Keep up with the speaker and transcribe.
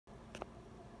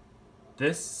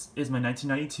This is my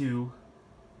 1992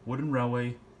 wooden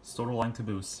railway Sodor line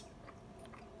caboose.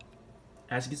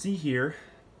 As you can see here,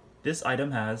 this item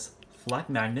has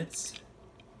flat magnets,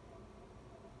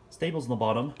 staples on the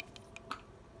bottom,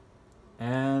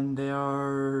 and there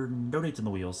are no dates on the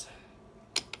wheels.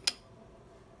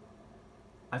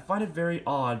 I find it very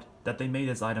odd that they made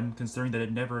this item considering that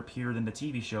it never appeared in the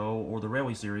TV show or the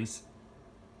railway series.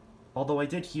 Although I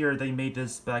did hear they made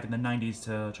this back in the 90s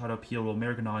to try to appeal to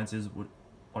American audiences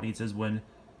when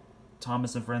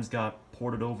Thomas and Friends got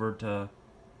ported over to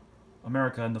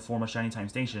America in the form of Shining Time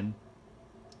Station.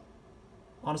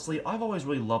 Honestly, I've always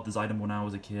really loved this item when I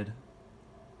was a kid.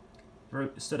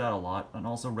 It stood out a lot, and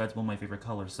also red's one of my favorite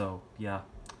colors, so yeah.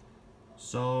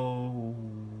 So,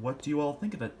 what do you all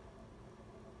think of it?